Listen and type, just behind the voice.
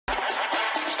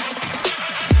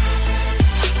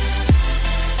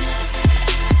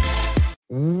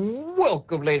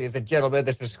Welcome, ladies and gentlemen.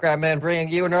 This is Scrapman bringing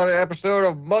you another episode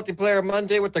of Multiplayer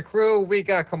Monday with the crew. We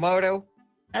got Camodo.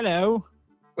 Hello.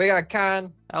 We got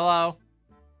Khan. Hello.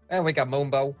 And we got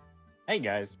Moonbo. Hey,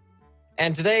 guys.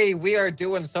 And today we are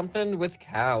doing something with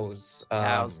cows.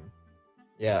 Cows.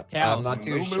 Yeah, Cows. I'm not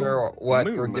too sure what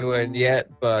we're doing yet,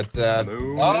 but...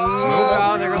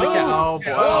 Oh, they're gonna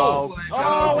get...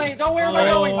 Oh, wait, no, where am I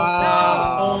going?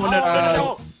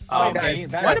 No. Okay,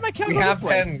 Why did my cow we go have this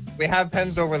way? pens. We have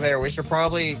pens over there. We should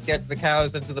probably get the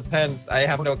cows into the pens. I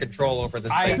have no control over this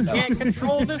I thing, though. can't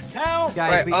control this cow.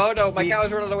 Guys, Right. Oh no, my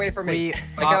cow's running away from me.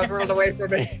 My cow's running away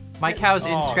from me. My cow's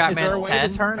in Oh, Is there Scrapman's a way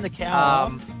pen. to turn the cow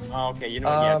off? Okay, you know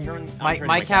what? Yeah, my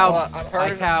turn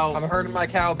cow- I'm herding my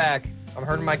cow back. I'm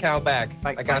herding my cow back.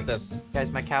 I got this.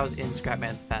 Guys, my cow's in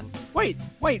Scrapman's pen. Wait.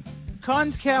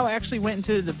 Khan's cow actually went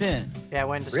into the pen. Yeah, I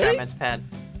went into Really? Scrapman's pen.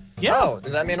 Yeah. Oh,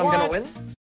 does that mean I'm gonna win?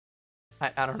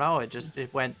 I don't know.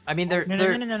 It went. I mean,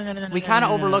 No, we kind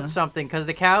of overlooked something because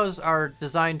the cows are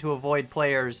designed to avoid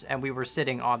players, and we were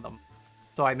sitting on them.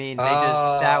 So I mean,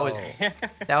 that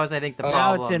was I think the Now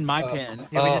problem. it's in my pen.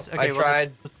 Yeah, we just, okay, I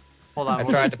tried. Hold on. I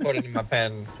tried to put it in my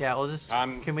pen. Yeah, we'll just.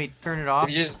 Can we turn it off?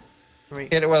 If you just Can we,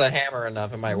 hit it with a hammer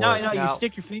enough, it might work. No, No. you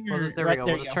stick your finger. there we go.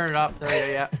 We'll just turn it up. There we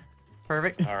go. Yeah.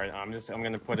 Perfect. All right, I'm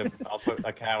gonna put I'll put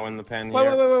a cow in the pen Wait,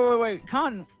 here. wait.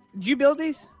 Khan, did you build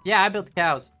these? Yeah, I built the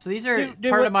cows. So these are Dude,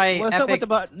 part of my what's epic. up with the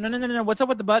button? No. What's up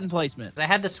with the button placement? I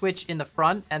had the switch in the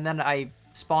front, and then I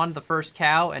spawned the first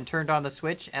cow and turned on the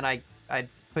switch, and I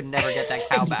could never get that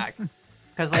cow back.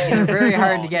 Because like they're very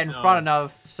hard to get in front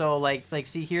of. So like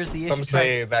see, here's the issue. Some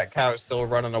say that cow is still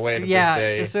running away to this Yeah,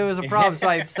 day. so it was a problem. So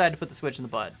I decided to put the switch in the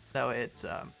butt. So it's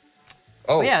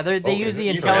Oh, but yeah, they use the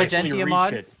You can actually intelligentia reach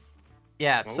mod. it.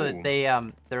 Yeah, so Ooh.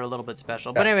 they're a little bit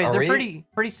special. But anyways, Are they're we-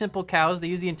 pretty simple cows. They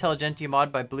use the intelligentia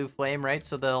mod by Blue Flame, right?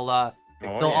 So they'll Oh,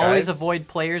 they'll yeah. always Guys. avoid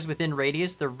players within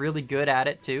radius. They're really good at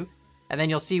it too. And then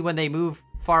you'll see when they move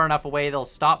far enough away, they'll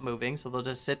stop moving. So they'll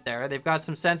just sit there. They've got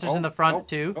some sensors in the front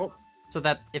too, so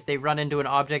that if they run into an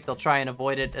object, they'll try and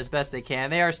avoid it as best they can.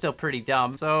 They are still pretty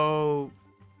dumb. So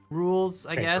rules,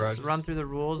 I Okay, guess. garages. Run through the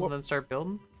rules and then start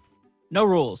building. No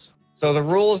rules. So the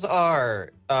rules are,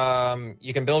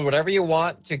 you can build whatever you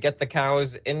want to get the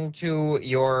cows into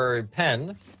your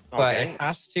pen, but Okay. it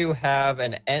has to have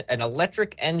an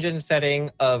electric engine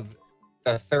setting of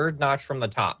the third notch from the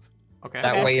top. Okay.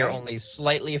 That Okay. way you're only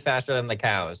slightly faster than the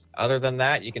cows. Other than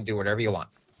that, you can do whatever you want.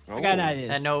 I got an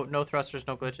idea. And no thrusters,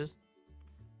 no glitches.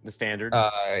 The standard.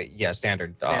 Yeah,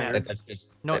 standard. Standard. That's just,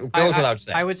 No, it goes without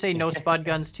saying. I would say no spud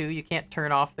guns too. You can't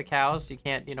turn off the cows. You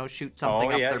can't, shoot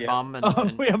something up their bum and, Oh,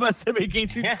 and we must have been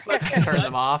shoot. turn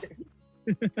them off.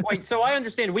 Wait, so I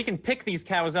understand we can pick these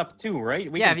cows up too,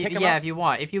 right? We Yeah, can pick them yeah, up? if you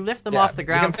want. If you lift them Yeah, off the you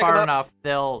can ground pick 'em far up. enough,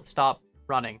 they'll stop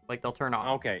running. Like they'll turn off.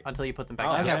 Okay. Until you put them back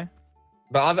Oh, down. Okay.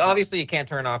 But obviously, you can't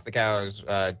turn off the cows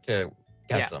to catch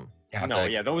Yeah. them. You have No,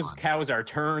 to- yeah, those cows are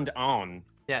turned on.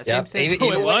 Yeah, Yep. same.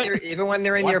 Even when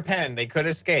they're in What? your pen, they could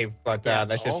escape, but Yeah.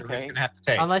 that's just a risk Okay. you're gonna have to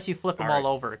take. Unless you flip them All all right.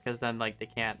 over, because then like they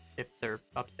can't if they're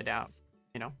upside down.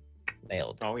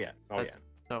 Nailed. Oh yeah. Oh That's- yeah.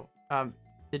 So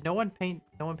did no one painted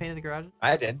the garage?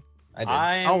 I did.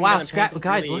 Oh wow, guys,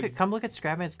 come look at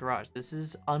Scrapman's garage. This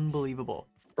is unbelievable.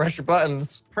 Press your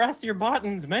buttons. Press your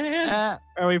buttons, man.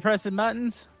 Are we pressing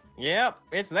buttons? Yep,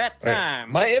 it's that Right.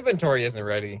 time. My inventory isn't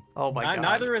ready. Oh my god.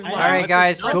 Neither is mine. All right,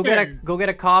 guys, Let's go just- get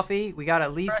a coffee. We got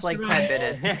at least Press like the 10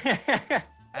 button. minutes.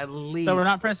 At least. So we're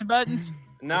not pressing buttons?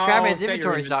 No, Scrapman's set your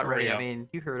inventory is not ready. inventory I mean,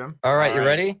 you heard him. All right, All you right.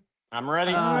 ready? I'm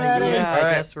ready. ready. Yeah, All I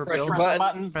right, guess we're press your building. button.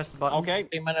 buttons. Press the buttons. Okay.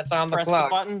 3 minutes on the Press clock.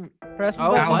 the button. Press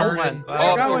Oh, buttons. button Downward. one.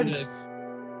 Oh, Going. goodness.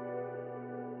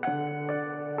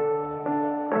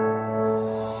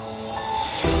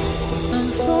 I'm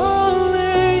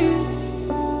falling.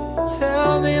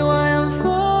 Tell me why I'm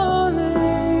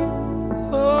falling.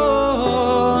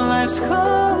 Oh, life's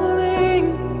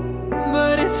calling,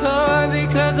 but it's hard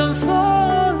because I'm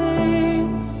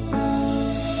falling.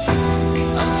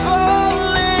 I'm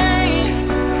falling.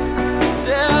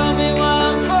 Tell me why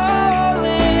I'm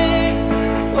falling.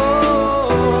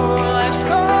 Oh, life's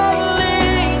calling.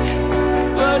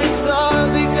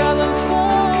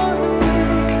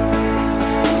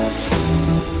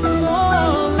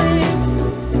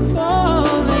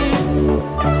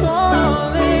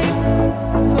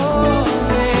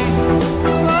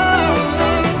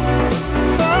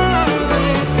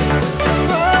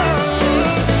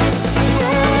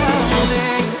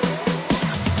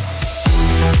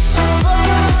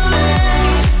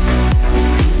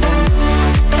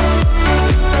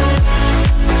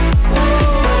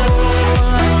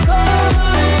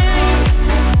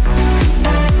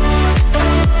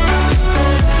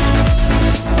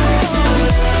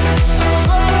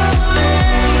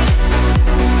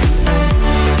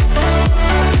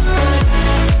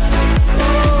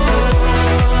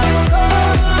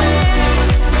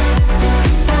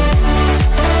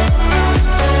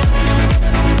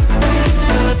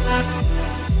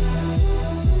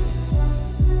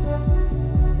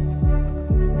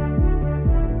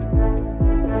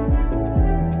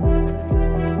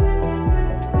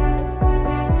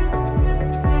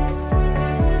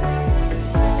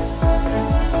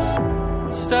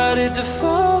 started to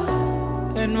fall,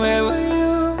 and where were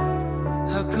you?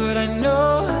 How could I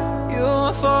know you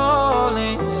were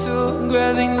falling too?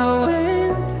 Grabbing the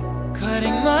wind,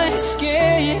 cutting my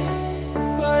skin,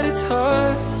 but it's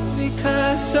hard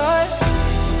because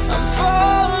I'm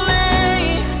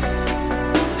falling.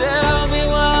 Tell me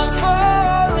why I'm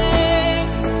falling.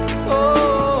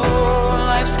 Oh,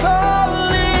 life's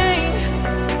calling,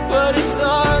 but it's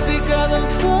hard because I'm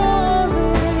falling.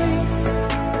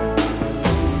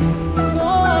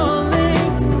 Falling,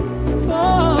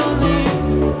 falling,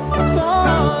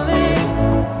 falling,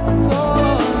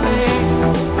 falling,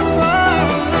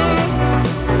 falling,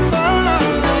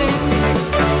 falling,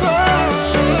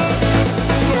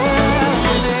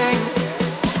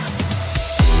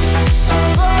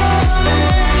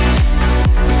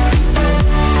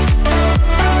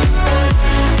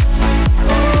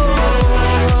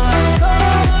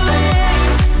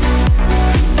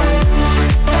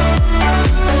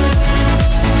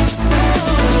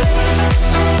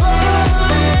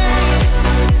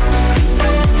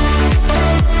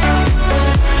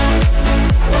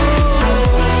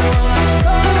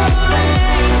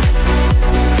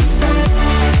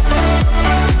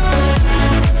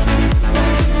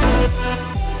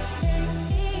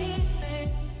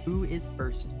 Who is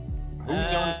first?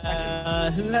 Who's on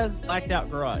second? Who has blacked out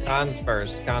garage? Con's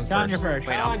first. Con's Con, first. you're first.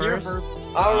 Wait, I'm You're first.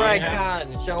 All right, Yeah.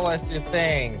 Con, show us your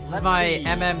thing. This is Let's my see.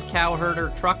 MM cow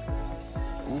herder truck.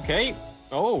 Okay.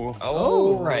 Oh.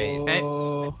 All right. Okay.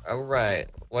 Oh. All right.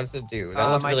 What does it do? That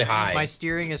looks my, really high. my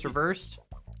steering is reversed.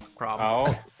 Problem. Oh.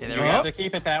 Okay, You there we have go. to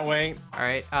keep it that way. All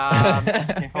right.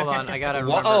 Hold on. I gotta Whoa,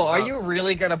 remember. are you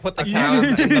really gonna put the cows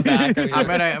in the back of your...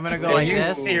 I'm gonna go Are like you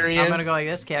this. serious? I'm gonna go like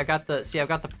this. Okay, I've got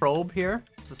the probe here.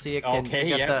 So see it can Okay, you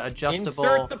got yeah. the adjustable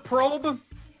Insert the probe.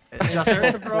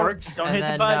 adjustable forks, Don't and hit the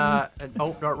then button.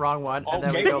 oh no, wrong one. And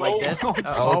then we Okay, go like oh, this. okay.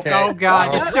 Oh god,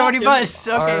 Oh. there's so many buttons.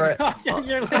 Okay. All right.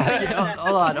 You're literally-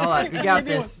 Hold on. We got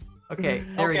this. Okay,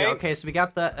 there we go. Okay. Okay, so we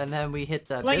got the, and then we hit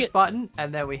the Like this it. button,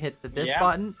 and then we hit the this Yeah.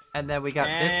 button, and then we got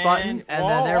this And- button, and whoa,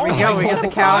 then there we oh go. my We got the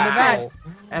God. cow in the back,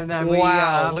 Wow. and then we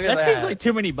Wow, look at That that. seems like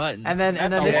too many buttons. and then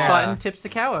That's this a lot. button tips the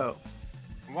cow out.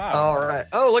 Wow. All right.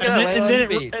 Oh, look at that. and, Land then,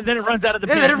 on its feet. and then it runs out of the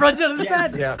And pen. then it runs out of the Yeah.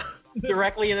 bed. Yeah.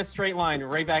 Directly in a straight line,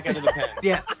 right back into the pen.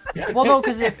 Yeah. Well, no,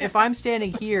 because if I'm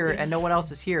standing here and no one else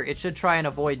is here, it should try and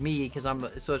avoid me because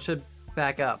so it should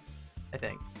back up. I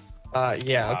think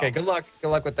Yeah. Wow. Okay. Good luck. Good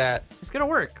luck with that. it's gonna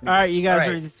work. All right, you guys All right.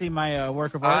 ready to see my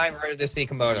work of art? I'm ready to see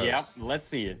Camodo. Yep. Let's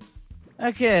see it.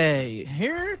 Okay,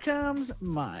 here comes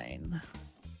mine.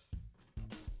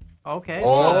 Okay.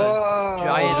 Oh,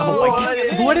 Giant- oh my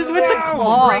God. What is with the that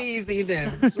claw?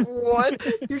 Craziness. What?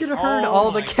 You're gonna hurt Oh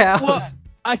all the my- cows. Well,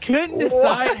 I couldn't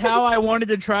decide how I wanted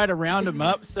to try to round them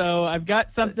up, so I've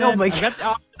got something. Oh my I've got the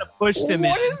option to push them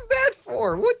What in. is that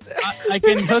for? What? The... I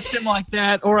can hook them like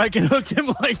that, or I can hook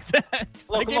them like that.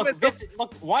 I Look, gave look, myself- this,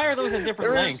 look. Why are those at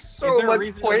different There lengths? is so there a much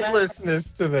reason for that?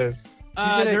 pointlessness to this.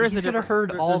 there is he's a gonna different- herd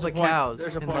there- all there's the a point- cows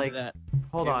There's a and, point like, to that.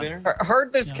 Hold Is on. there?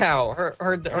 Herd this Yeah. cow.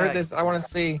 Herd Yeah. this. I want to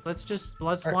see. Let's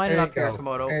There line it you up here, go.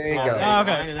 Komodo. There you All go. right. Oh,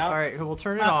 okay. Line it up. All right, we'll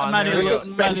turn it I'm on. not There even we Your go.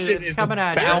 gonna- suspension It's is coming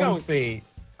at you. bouncy.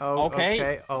 Oh, Okay.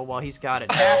 okay. Oh, well, he's got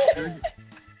it.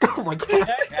 oh my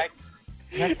god.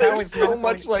 That cow is so not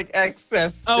much going- like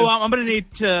excess. Oh, just- I'm gonna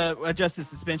need to adjust the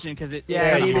suspension because it.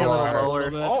 Yeah, you you need need a a little little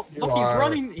lower. lower. Oh, You look, he's are.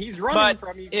 running. He's running But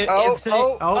from you. Oh, If-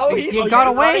 Oh, he's he you're got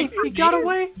away. running for He got me?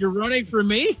 away. You're running for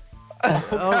me?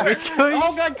 Oh, it's going.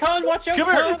 Oh god, Con, watch out!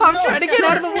 Come here. Con, I'm no. trying to get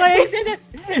out of the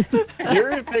way.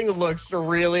 Your thing looks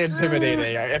really intimidating.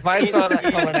 If I saw that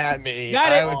coming at me,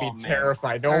 Got I it. would be Oh, man.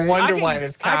 terrified. No Alright. wonder I can- why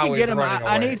this I cow can is get him. running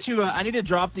away. I need to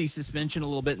drop the suspension a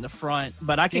little bit in the front,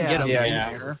 but I can Yeah. get him Yeah, in yeah.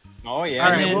 there. Oh yeah, All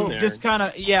right, he's in well, there. Just kind of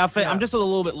if Yeah. I'm just a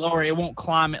little bit lower, it won't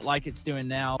climb it like it's doing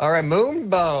now. All right,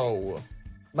 Moonbo.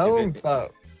 Moonbo.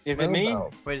 Is it me?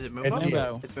 Moonbo. Wait, is it It's Moonbo?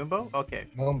 you. It's Moonbo? Okay.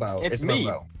 Moonbo. It's me.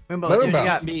 Moonbo. Moonbo, here's what you Moonbo.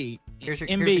 got. MB. Here's your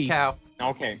MB. cow.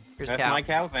 Okay, Here's that's cow. my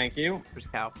cow. Thank you. Here's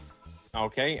cow.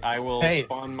 Okay, I will Hey,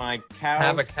 spawn my cow.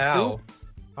 Have a cow. scoop.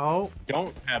 Oh,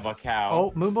 Don't have a cow.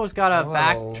 oh, Moonbo's got a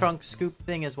back Oh. trunk scoop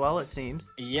thing as well. It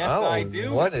seems. Yes, oh, I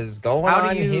do. What is going How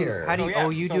on do you? here? How do you? Oh, yeah, Oh,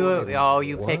 you so- do it. Oh,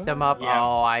 you pick them up. Yeah.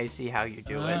 Oh, I see how you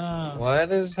do it.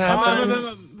 What is Remember,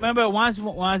 happening? remember, why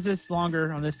is this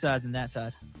longer on this side than that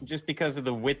side? Just because of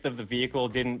the width of the vehicle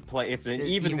didn't play. It's an It's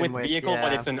even width width, vehicle,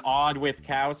 but yeah. it's an odd width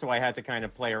cow, so I had to kind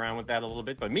of play around with that a little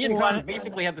bit. But me and What? Con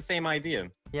basically had the same idea.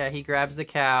 Yeah, he grabs the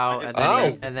cow I and just- then,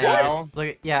 Oh, and then what? he just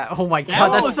look. Yeah. Oh my That god,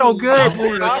 one that's was so a good.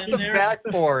 lot Off in the there.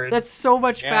 backboard. That's so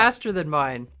much Yeah. faster than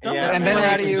mine. Yeah, Yeah, And then so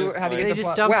how you do can you just, how do you They get just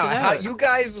the dumps wow, it how, out. you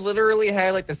guys literally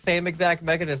had like the same exact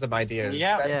mechanism ideas.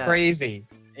 Yep. That's Yeah. crazy.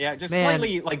 Yeah, just Man.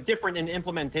 slightly like different in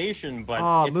implementation, but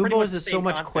Oh, it's pretty much Moonbo's the is so same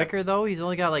much concept. quicker though. He's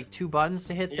only got like 2 buttons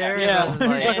to hit Yeah. there. Yeah, rather than,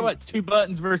 we're like- talking about 2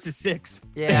 buttons versus 6.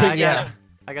 Yeah, Yeah.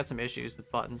 I got some issues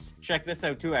with buttons. Check this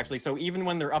out too, actually. So even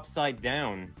when they're upside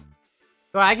down.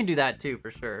 Well, I can do that too for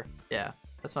sure. Yeah,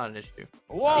 that's not an issue.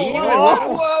 Whoa! Even,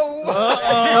 whoa, whoa.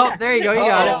 Oh, there you go. You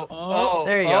got it. Oh,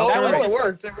 There you go. Oh, That it was-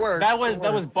 worked. It worked. That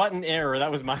was button error.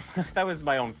 That was my that was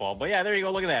my own fault. But yeah, there you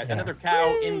go. Look at that. Yeah. Another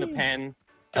cow in the pen.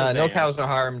 Just No saying. cows are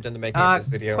harmed in the making of this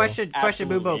video. Question,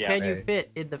 Absolutely, Moonbo. yeah. Can you Okay.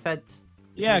 fit in the fence?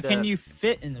 Yeah, Do can the- you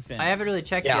fit in the fence? I haven't really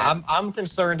checked Yeah, yet. I'm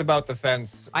concerned about the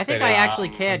fence. I think fitting I actually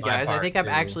on can, my guys. I part, think I'm too.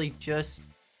 actually just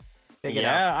big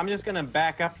enough. Yeah, I'm just gonna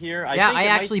back up here. Yeah, think I it might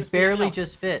actually just be barely enough.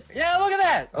 just fit. Yeah, look at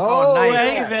that. Oh, nice.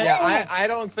 Thanks, man. Yeah, I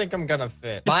don't think I'm gonna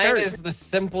fit. Mine very- is the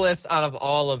simplest out of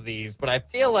all of these, but I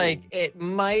feel like it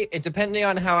might, depending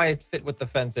on how I fit with the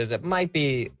fences, it might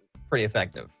be pretty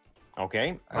effective.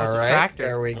 Okay. Oh, it's a All right, tractor.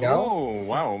 there we go. Oh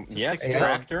wow. It's a Yes, 6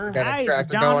 tractor. Got Nice, a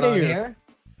tractor John going on Deere. here.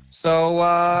 So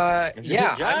It's a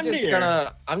yeah, John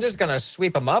Deere. I'm just gonna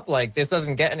sweep them up. Like this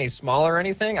doesn't get any smaller or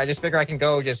anything. I just figure I can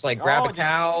go just like grab Oh, a just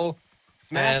cow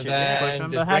Smash and it. then Yeah. push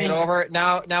 'em. just But how bring it do you- over.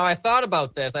 Now I thought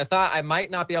about this. I thought I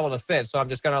might not be able to fit, so I'm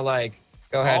just gonna like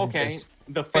go ahead Okay. and just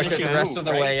The push it finishing the rest move, of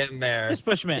the right? way in there. Just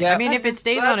push me in. Yeah. I mean, if it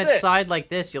stays on That's its it. side like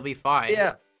this, you'll be fine.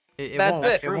 Yeah, It that's won't.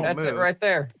 it. It won't That's move. it right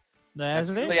there. That's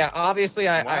That's it. So yeah, obviously,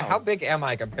 Wow. how big am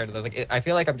I compared to this? Like, I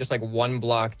feel like I'm just like 1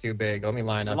 block too big. Let me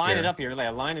line up. Line here. it up here.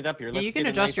 Line it up here. Yeah, Let's you can get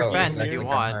a adjust nice your Oh, fence view if you here.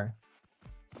 want.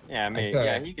 Yeah, maybe. could.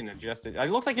 Yeah, you can adjust it. It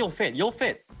looks like you'll fit. You'll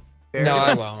fit. No,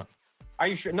 I won't. Are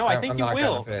you sure? No, I think I'm you not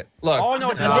will. gonna fit. Look. Oh no,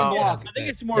 it's No. one I block. think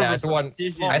it's more Yeah, of it's a one-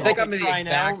 precision. I think I'm Okay, the try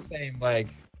exact now. same. Like,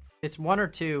 It's 1 or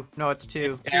 2. No, it's 2.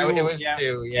 It's yeah, it was Yeah.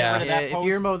 2. Get Yeah. rid of Yeah, that if you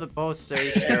post. remove the post, so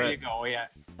you can do There you it. go. Yeah,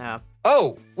 Yeah.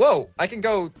 Oh, whoa! I can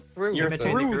go through. you're with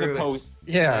between this. the through the grooves. post.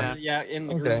 Yeah. Yeah, in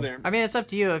the Okay. groove there. I mean, it's up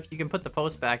to you if you can put the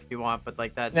post back if you want, but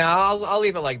like that's. No, I'll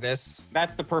leave it like this.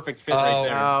 That's the perfect fit right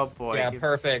there. Oh boy. Yeah, you-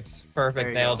 perfect. There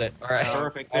you Nailed go. it. All right.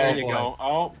 Perfect. There Oh, you boy. go.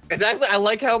 Oh, It's actually, I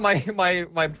like how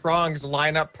my prongs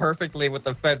line up perfectly with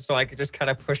the fence, so I could just kind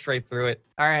of push right through it.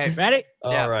 All right. Ready?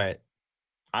 Yeah. All right.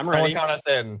 I'm Someone ready. count us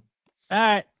in. All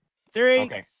right. 3,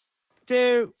 Okay.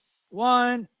 2,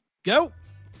 1, go.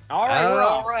 All right, we're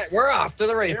All off. right, we're off to the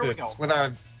Here we races go. with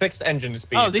our fixed engine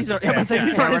speed. Oh, these are. I was like,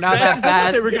 these Yeah, aren't we're as not fast that as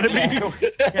I thought they were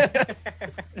gonna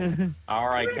be. All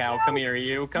right, cow, come here,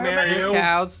 you. Come here, you.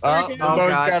 Cows. Oh, Oh, Mo's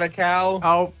God. got a cow.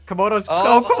 Oh, Komodo's.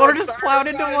 Oh, Oh, Komodo it just started, plowed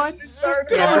into guys. one. It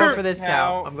started. Yeah, I'm Cow. going for this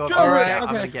cow. I'm going for All this right, cow. I'm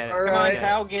okay. gonna get it. All I'm Come gonna on, right. get it.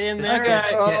 cow, get in Just there.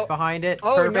 Okay. get behind it.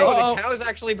 Oh Perfect. no, Oh. the cows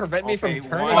actually prevent me Okay, from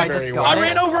turning one. Oh, I just very got well. I it.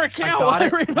 ran over a cow. got I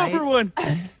it. ran Nice. over one.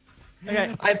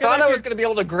 Okay. I thought I was gonna be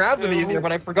able to grab them easier,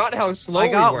 but I forgot how slow I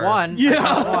got we were. one. Yeah. I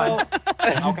got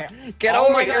one. Okay. Get Oh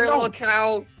over my God, here, no. little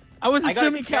cow. I was I got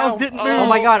assuming a cows cow. didn't move. Oh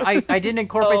my god, I didn't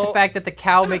incorporate the Oh. fact that the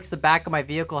cow makes the back of my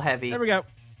vehicle heavy. There we go.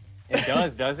 It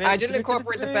does it? I didn't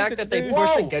incorporate the fact that they push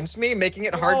Whoa. against me, making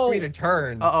it hard for me to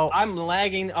turn. Uh-oh. I'm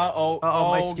lagging. Uh-oh. Uh-oh,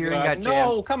 my steering God. got No,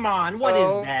 jammed. come on. What is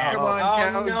Oh, that? come on, oh,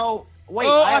 cows. no. Wait,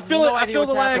 Oh, I have feel no it. I idea feel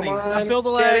what's the lag. happening. I feel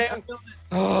the Get lag. in. I feel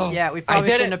Oh, Yeah, we I probably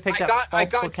did shouldn't it. have picked I up got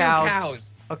multiple two cows. cows.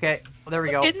 Okay, well, there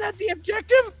we go. Isn't that the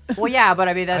objective? Well, yeah, but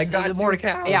I mean, that's I got the more. two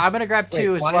cows. Yeah, I'm gonna grab Wait,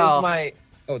 two as why well. is my...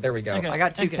 Oh, there we go. Okay. I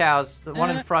got two cows. The one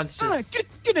in front's just.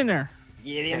 Get in there.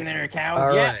 Get in there, cows.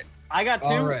 All Yeah, right. I got two.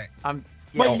 All right. I'm.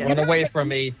 Wait, Yeah, Don't okay. run away from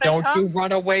me. Don't you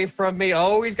run away from me.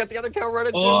 Oh, he's got the other cow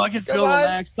running too. Oh, I can Come feel the on.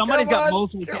 lag. Somebody's Come got on.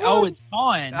 multiple. Come Oh, on. it's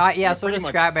gone. Yeah, so You're does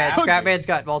pretty much Scrapman. out. Scrapman's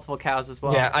got multiple cows as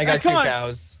well. Yeah, I got come two on.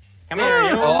 cows. Come here, you.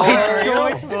 Oh, He's there you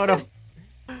going. go. Oh, no.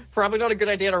 Probably not a good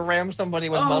idea to ram somebody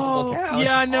with multiple cows.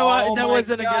 Yeah, no, Oh that my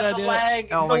wasn't a God, good the idea. lag.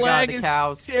 Oh The my god, lag the is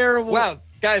cows. Terrible. Wow,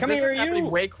 guys, Come this here, is happening you.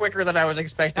 way quicker than I was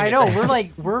expecting. I it know, to.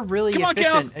 we're really Come on,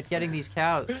 efficient cows. at getting these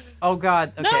cows. Oh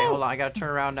god, okay, No. hold on, I gotta turn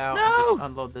around now and No. just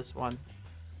unload this one.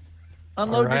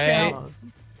 Unload your Alright. cow.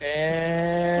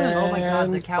 And... Oh my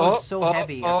god, the cow is so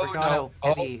heavy. I forgot no.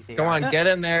 how heavy they Come are. on, get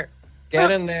in there. Get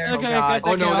in there. Okay, God. got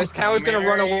Oh the no, cow. this cow is gonna Come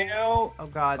run here, away. you. Oh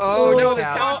god, Oh so no, many this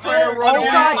cows. cow's trying to run Oh away.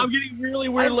 god, I'm getting really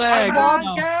weird I'm lag. on,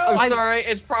 now. cow. I'm sorry,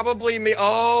 it's probably me.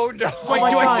 Oh no. Wait,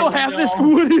 my do I still God, have no. this?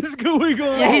 What is going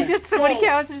on? Yeah, he's got so many Whoa.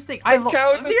 cows in his thing. I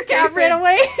cow's your cat ran escaping.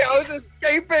 away. Cow's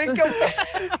escaping. Come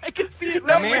back. I can see it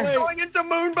No, right he's away. going into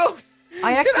Moonbo's.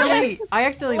 I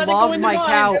accidentally Let it go logged into my mine.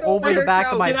 cow Get over over the here, back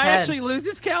cow. of my Did I pen. actually lose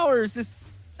this cow, or is this?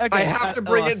 Okay, I have to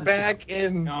bring lost it this back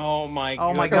in. Oh my god.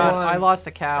 Oh my Come god, on. I lost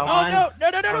a cow. cow. Oh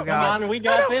no! No! Oh, Come God. on, we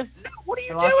got this. No! What are I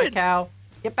you lost a doing? cow.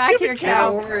 Get back Give here, me Get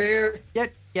cow. over here.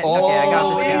 Get. Oh, Okay, I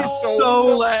got this he's cow.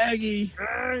 So laggy.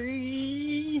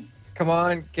 Come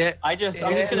on, get. I'm just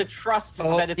gonna trust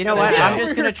Oh. that it's You know gonna what? do I'm it.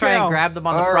 just Over gonna here, try and cow. grab them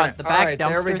on the All front. right, The all back right, there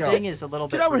we dumpster go. thing is a little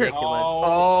bit Get over here. ridiculous.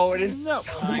 Oh, it is Oh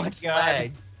so my much God.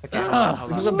 lag. Okay, hold on, hold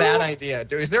This on. is a bad idea.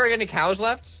 Dude, is there any cows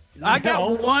left? I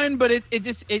got one, but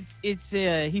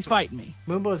he's fighting me.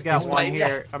 Moonbo's got He's one fighting.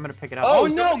 here. I'm gonna pick it up. Oh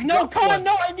is no, there- no, drop Con, one.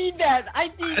 no, I need that.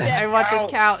 I need that. I want this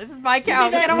cow. This is my cow.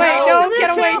 me that Get away! cow. No, get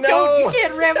away! No. Don't! You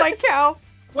can't ram my cow.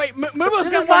 Wait, Moonbo's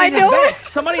This got is one in mine, his no, back. this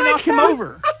is Somebody my knock him cow.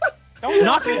 over. Don't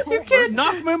Knock You can't.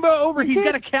 Knock Moonbo over. He's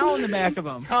got a cow in the back of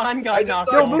him. Con I got just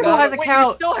knocked thought No, you Moonbo got has it. a Wait, cow.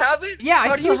 You still have it? Yeah, I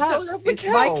How do still you have. have the It's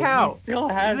my cow? cow. He still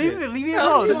has Leave it. it. Leave me How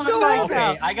alone. do This you is my still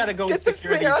cow. Okay, I gotta go Get this thing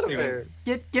security out of soon. there.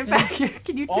 Get back here.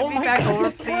 Can you Oh tip me my back God, over,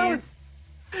 this cow please? is-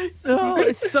 No,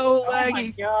 it's so Oh my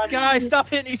laggy. God. Guys, stop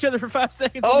hitting each other for 5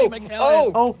 seconds. Oh, and leave my cow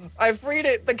oh, Oh, I freed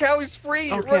it. The cow is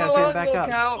free. Okay, Run okay, along, back little up.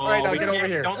 cow. All right, now we get over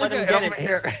can't- here. Don't let him Get get over it.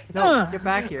 here. no, get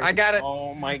back here. I got it.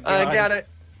 Oh my God. I got it.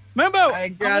 Moonbo, I I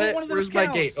got want it. one of those Where's my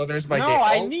cows. gate? Oh, there's my No, gate.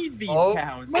 I Oh, need these oh.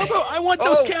 cows. Moonbo, I want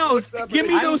those Oh, cows. what's up, Give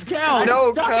me buddy? those cows.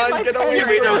 No, stuck in Con, my get away Give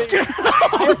me from those me.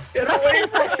 cows. Get away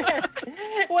from me.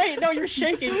 Wait, no, you're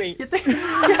shaking me. Get the.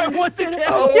 I want the cows.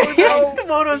 Oh,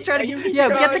 no. Komodo's trying to. Yeah,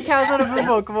 get the cows out of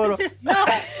Moonbo, Komodo.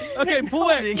 No. Okay, pull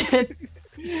it.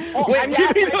 Oh, Wait, I'm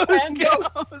give Give me back, those Ben.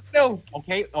 cows. No,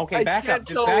 Okay, I back can't up.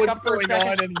 Just tell back what's up for a going second.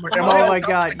 on anymore. Oh Am I my on top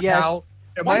God, of the yes. cow?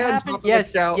 Am What I on happened? top of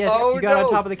Yes, the cow? yes, Oh, you got on no.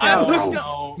 top of the I cow. hooked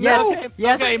no. Yes, Okay,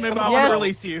 yes, Okay, Moonbo, I'm yes. gonna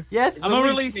release you. Yes. I'm gonna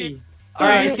Release release me. you. All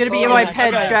right, it's gonna be in my Okay,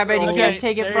 pen, okay, Scrapman. You okay, can't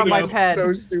take it there from you my go. pen.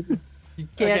 So stupid. You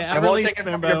can't. Okay, I won't released take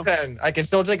it from Moonbo. your pen. I can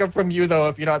still take it from you though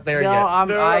if you're not there No, yet.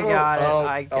 I got it. Oh,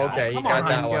 I got okay, it. you Come got on,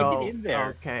 that go. one. Go. Get in there.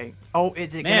 Okay. Oh,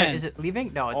 is it gonna? Man. Is it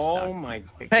leaving? No, it's Oh stuck. my.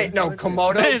 Okay, Hey, good. no,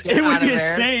 Camodo, Man, get it would out of be a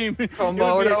there. shame. It would be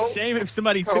Camodo. a shame if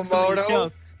somebody took some of these Camodo.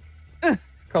 cows.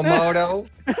 Komodo.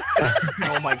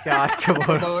 Oh my God,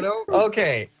 Komodo. Komodo.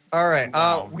 Okay. All right.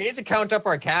 Wow. We need to count up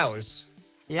our cows.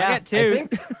 Yeah. I got two. I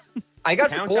think I got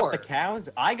Count 4. up the cows.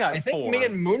 I got I think 4. me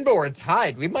and Moonbo are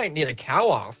tied. We might need a cow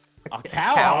off. a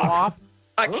cow. Cow off. off.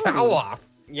 A cow off.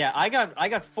 Yeah, I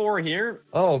got 4 here.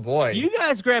 Oh boy. You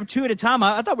guys grabbed 2 at a time.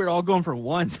 I thought we were all going for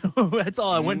 1, so that's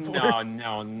all I went for. No.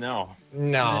 No. Yeah.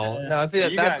 No. See, So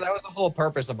you that got- was the whole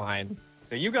purpose of mine.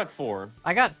 So you got 4.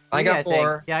 I got. I 3, got think.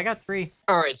 4. Yeah, I got 3.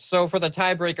 All right. So for the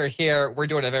tiebreaker here, we're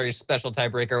doing a very special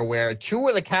tiebreaker where 2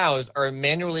 of the cows are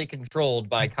manually controlled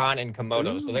by Khan and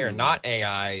Komodo. So they are Ooh. not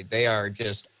AI. They are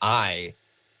just I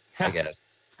guess.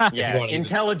 Yeah, wanna use it.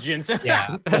 intelligence.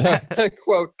 Yeah.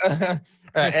 Quote. All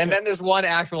right. And then there's 1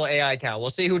 actual AI cow. We'll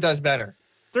see who does better.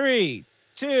 3,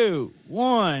 2,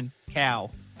 1. Cow.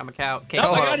 I'm a cow. Okay, No, I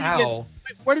Oh, gotta Komodo. get- cow.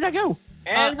 Wait, where did I go?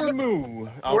 And we're moo.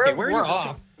 Okay, We're, where are we're you?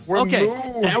 off. We're Okay,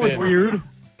 moving. that was weird.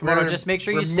 Komodo, We're- just make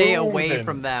sure we're you stay away moving.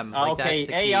 from them. Like, Okay, that's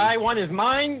the key. AI one is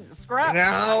mine. Scrap.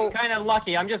 No. Kind of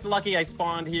lucky. I'm just lucky I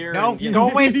spawned here. No, and, you go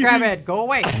know, away, Scraphead. Go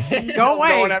away. Go away.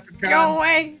 Going after Khan. Go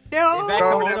away. No. Is that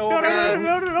Going Komodo after No, no, over no, there?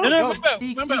 no, no, no, No, no. Moonbo,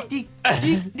 Deke, Moonbo. Deke,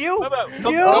 Deke, no. Moonbo,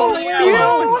 No. go for the AI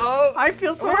No. one. Oh, I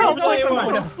feel so Oh, helpless. no, I'm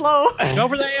so no. slow. Go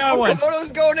for the AI oh, one.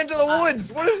 Komodo's going into the woods.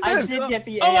 What is I this? did get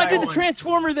the Oh, AI I did the one.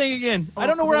 transformer thing again. I Oh,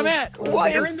 don't know where I'm Komodo's- at. Komodo's- Why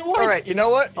You're is- in the All right, woods. you know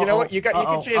what? You know what? You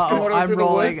can chase Komodo I'm through the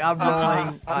rolling. woods. I'm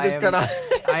rolling. I'm just gonna.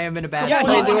 I am in a bad Yeah,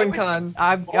 How you spot. doing, Khan?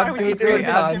 I'm Why would doing you do great.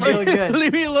 that? I'm feeling good.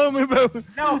 Leave me alone, Moonbo.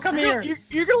 No, come here.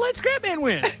 You're gonna let Scrapman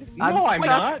win. I'm No, I'm stuck.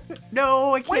 not.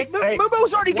 No, I Wait, can't. Hey,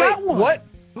 Moonbo's already got Wait, one. what?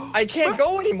 I can't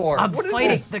go anymore. I'm What is fighting.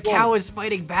 this? The cow is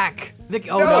fighting back.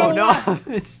 Oh No. no,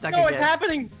 it's stuck No, again. it's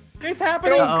happening. It's Go,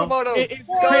 happening. Uh-oh. Komodo. It's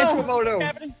Go, transform- Komodo.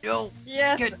 happening. No.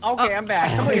 Yes. Get Okay, I'm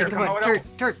back. Come Okay, here, come on. Komodo.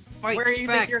 Turn. Fight. Where do you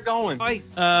back. think you're going? Fight.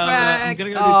 I'm Back. gonna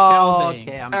go do cow things.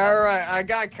 Okay, I'm. All right, I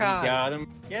got Khan. Got him.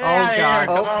 Get Oh, out of God. here. Come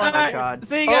Oh, on. Oh my Alright, God.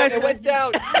 See you Oh, guys. it went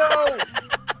down. No.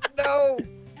 No.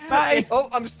 Bye. Oh,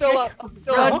 I'm still up. I'm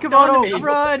still Run, up. Komodo,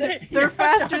 run! They're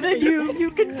faster than you.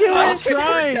 You can do I'll it. figure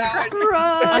trying. it out.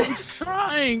 Run! I'm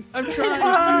trying. I'm trying.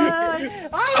 Run!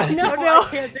 Oh, no, Oh, no. I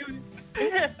can't do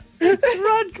it.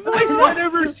 Run, Nice Komodo!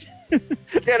 maneuvers.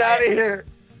 Get out of here.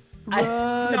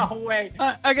 Run! No way.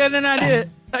 I got an idea.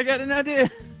 I got an idea.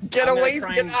 Get I'm gonna away.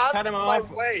 try Get and out cut of him my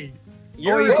off. way.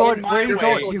 You're in going. my Where are you way.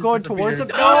 going? You going towards him?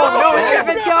 No, Oh, no!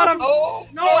 Scrapman's got him. Oh,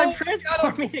 No, I'm got him.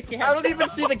 transforming again. I don't even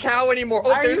see the cow anymore.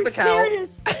 Oh, Are there's you the cow.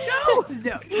 serious? No.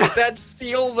 No. That's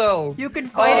steel, though. You can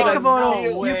fight Oh, it, that's Komodo. no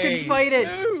You way. can fight it.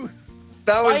 No.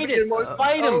 That was Fight the it. most.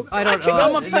 Fight him. I don't I'm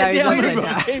know. upside Now down. he's Moonbo.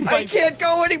 upside down. I can't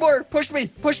go anymore. Push me.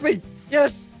 Push me.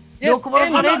 Yes. No, Yes.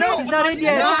 Komodo's not in. No. He's not in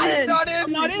yet. No, Not he's in. not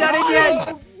in. Not He's not in yet.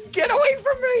 No. Get away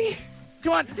from me.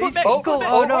 Come on. He's, Foot back. oh, go. Foot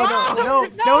Oh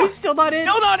back. no! He's still not in.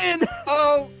 Still not in.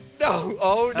 Oh no.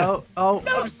 Oh no. Oh,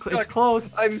 I'm it's stuck.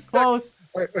 close. I'm It's stuck. close.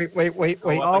 Wait.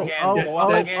 Go up again, go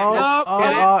up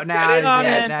again. Now he's I'm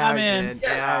in. in, Now I'm he's in. in.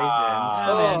 Now he's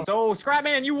Oh. So,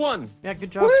 Scrapman, you won. in. Yeah,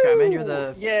 good job, Scrapman. You're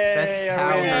the best cow.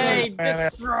 Hey,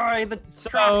 destroy the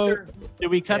tractor. Did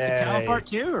we cut the cow Yay. apart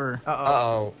too, or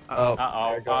Uh-oh.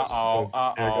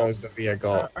 Uh-oh. There goes the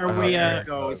vehicle. are we? There it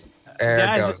goes. There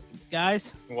it goes.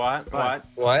 Guys, What?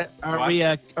 What? are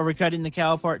we cutting the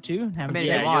cow apart too? I mean,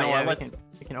 Yeah, if you you want, know yeah, what,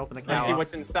 we can open the Let's cow see up.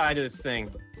 what's inside of this thing.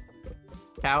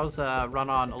 Cows run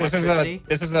on This is electricity.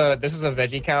 this is a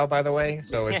veggie cow, by the way.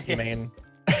 So it's humane.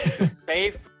 This is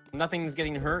safe. Nothing's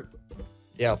getting hurt.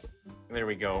 Yep. There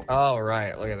we go. All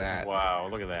right. Look at that. Wow,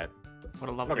 look at that. What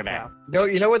a lovely Look at cow. No,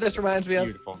 you know what this reminds me of?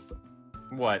 Beautiful.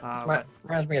 What? What?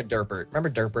 Reminds me of Derpert. Remember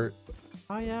Derpert?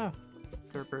 Oh yeah.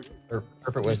 Derpert.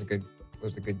 Derpert was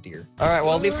a good deer. All right.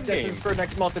 Well, leave suggestions for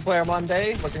next multiplayer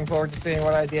Monday. Looking forward to seeing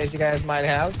what ideas you guys might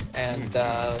have, and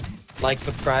like,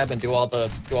 subscribe, and do all the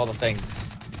things.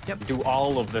 Yep. Do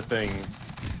all of the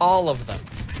things. All of them.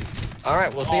 All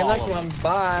right. We'll see you All next of one.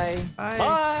 Bye. Bye.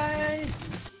 Bye.